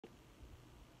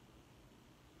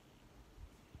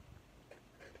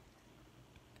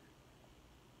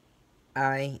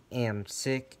I am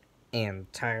sick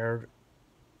and tired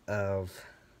of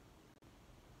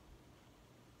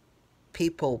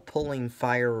people pulling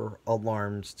fire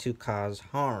alarms to cause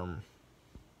harm.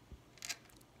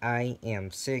 I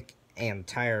am sick and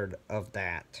tired of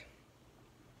that.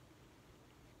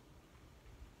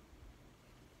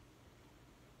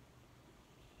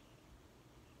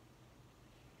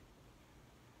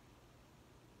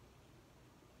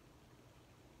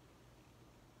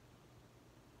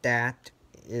 That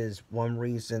is one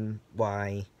reason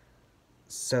why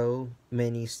so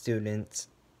many students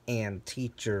and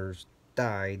teachers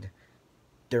died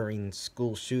during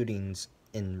school shootings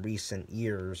in recent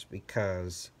years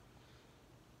because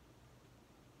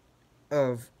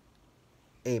of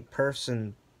a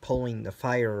person pulling the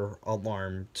fire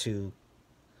alarm to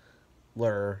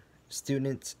lure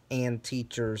students and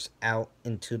teachers out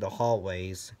into the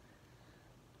hallways,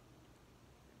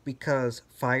 because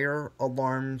fire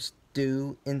alarms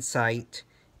do incite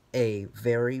a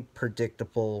very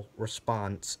predictable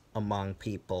response among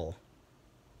people.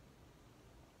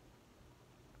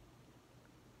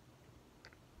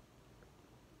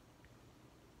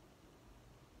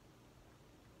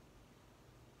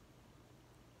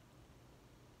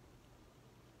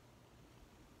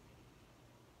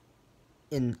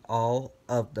 In all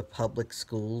of the public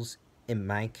schools in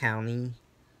my county,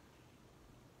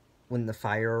 when the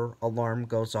fire alarm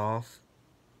goes off,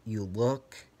 you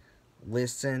look,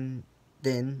 listen,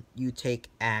 then you take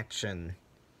action.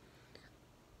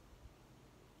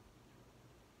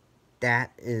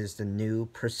 That is the new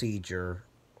procedure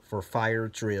for fire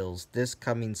drills this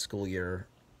coming school year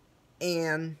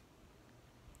and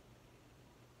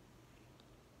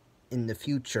in the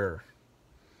future.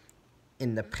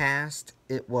 In the past,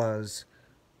 it was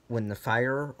when the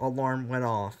fire alarm went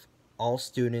off, all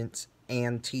students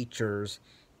and teachers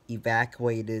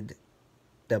evacuated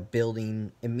the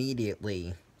building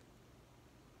immediately.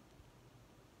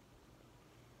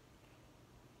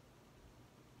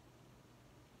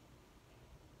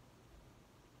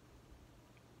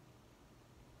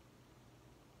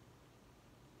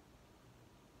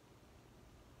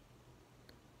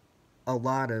 A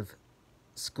lot of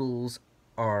schools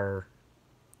are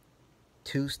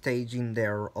two-staging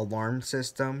their alarm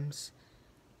systems.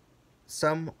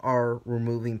 Some are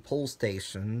removing pull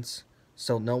stations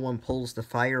so no one pulls the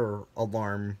fire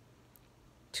alarm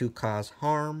to cause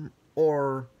harm,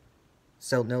 or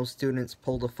so no students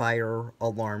pull the fire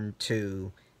alarm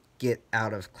to get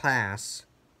out of class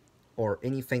or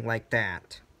anything like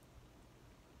that.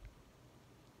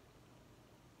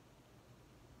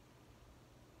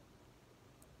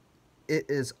 It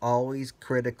is always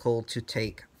critical to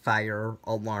take fire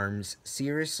alarms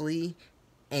seriously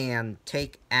and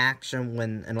take action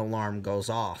when an alarm goes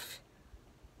off,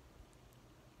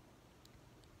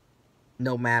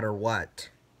 no matter what.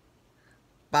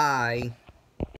 Bye.